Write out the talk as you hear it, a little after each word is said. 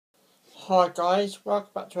Hi guys,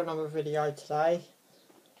 welcome back to another video today.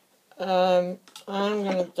 I'm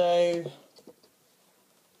going to do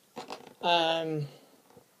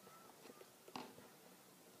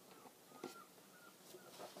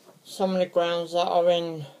some of the grounds that are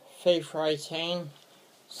in FIFA 18.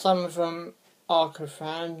 Some of them are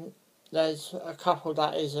confirmed, there's a couple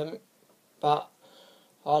that isn't, but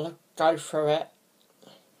I'll go through it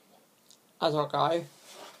as I go.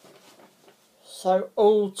 So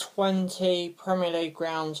all 20 Premier League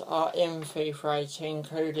grounds are in FIFA 18,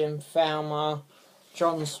 including Falmer,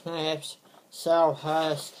 John Smith's,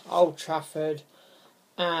 Selhurst, Old Trafford,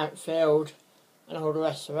 Anfield, and all the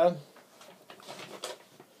rest of them.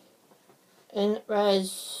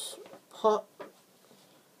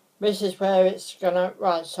 This is where it's gonna,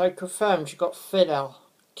 right, so confirmed, you've got Villa,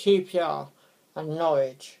 QPR, and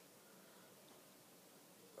Norwich.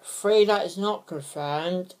 3 that is not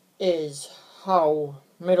confirmed is Hull,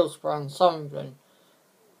 Middlesbrough and Sunderland.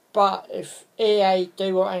 But if EA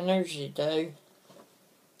do what they usually do,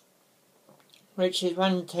 which is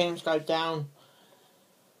when teams go down,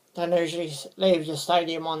 they usually leave the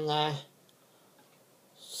stadium on there.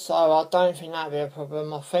 So I don't think that'll be a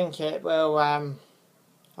problem. I think it will, I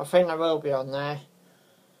think they will be on there.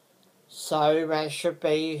 So there should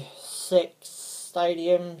be 6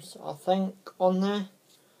 stadiums, I think, on there.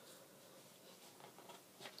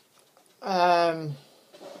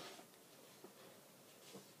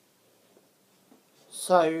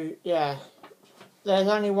 So yeah, there's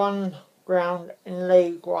only one ground in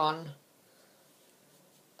League One,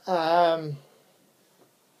 and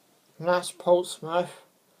that's Portsmouth,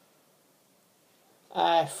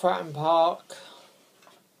 Fratton Park,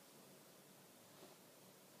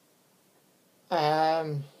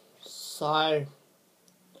 so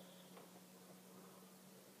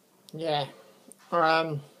yeah,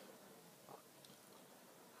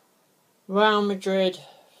 Real Madrid,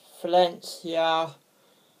 Valencia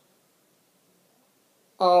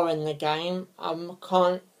are in the game. I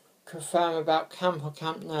can't confirm about Camp or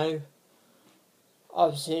Camp Nou.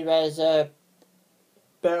 Obviously there's a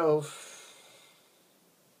bit of,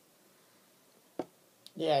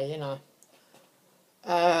 yeah, you know.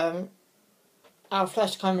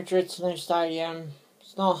 Atletico Madrid's new stadium,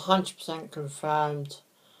 it's not 100% confirmed,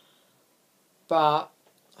 but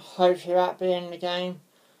hopefully that'll be in the game.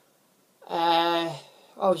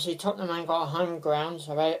 Obviously Tottenham ain't got a home ground,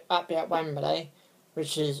 so that'll be at Wembley,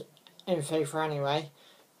 which is in FIFA anyway,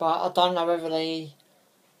 but I don't know whether the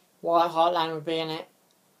White Hart Lane would be in it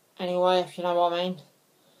anyway, if you know what I mean.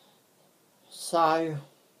 So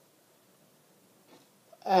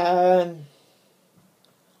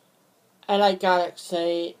LA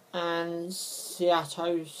Galaxy and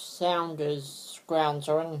Seattle Sounders grounds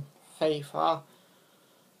are in FIFA.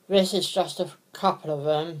 This is just a couple of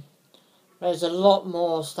them. There's a lot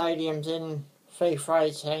more stadiums in FIFA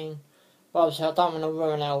 18. But obviously I don't want to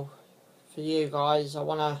ruin it for you guys. I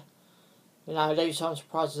want to, you know, leave some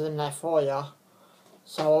surprises in there for you.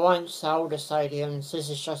 So I won't say all the stadiums, this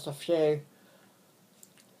is just a few.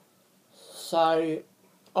 So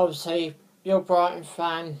obviously you're a Brighton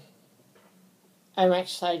fan, MX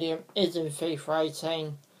Stadium is in FIFA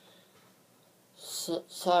 18.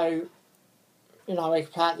 So you know, we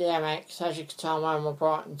can play at the MX. As you can tell, I'm wearing my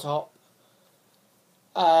Brighton top.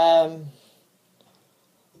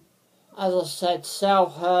 As I said,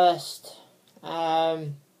 Selhurst,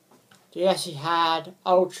 the Etihad,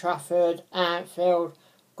 Old Trafford, Anfield,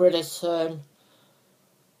 Goodison,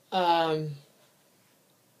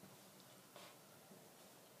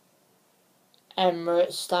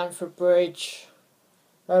 Emirates, Stamford Bridge,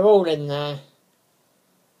 they're all in there.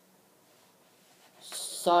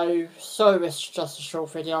 So, sorry this is just a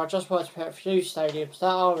short video, I just wanted to put a few stadiums that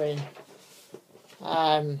are in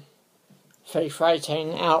FIFA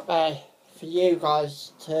 18 out there for you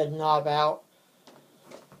guys to know about.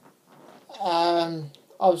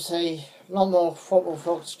 Obviously, a lot more football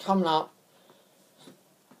vlogs coming up.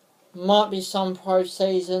 Might be some pro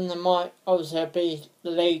season, there might obviously be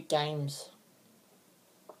the league games.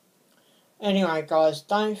 Anyway guys,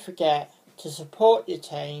 don't forget to support your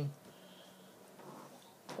team.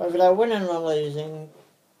 Whether they're winning or losing,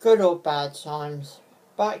 good or bad times,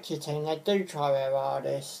 back your team, they do try their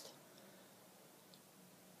hardest.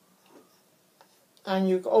 And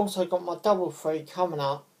you've also got my double free coming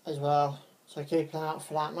up as well, so keep an eye out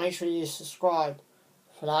for that. Make sure you subscribe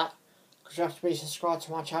for that, because you have to be subscribed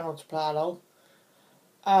to my channel to play along.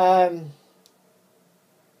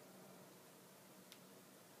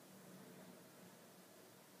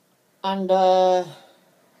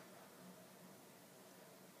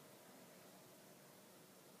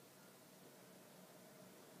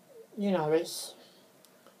 you know, it's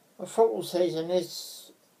a football season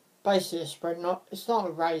is basically a sprint. It's not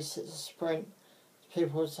a race, it's a sprint, as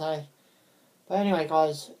people would say. But anyway,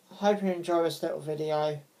 guys, I hope you enjoy this little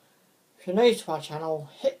video. If you're new to my channel,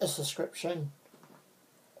 hit the subscription,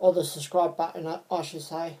 or the subscribe button, I should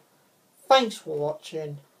say. Thanks for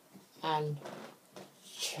watching, and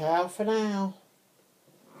ciao for now.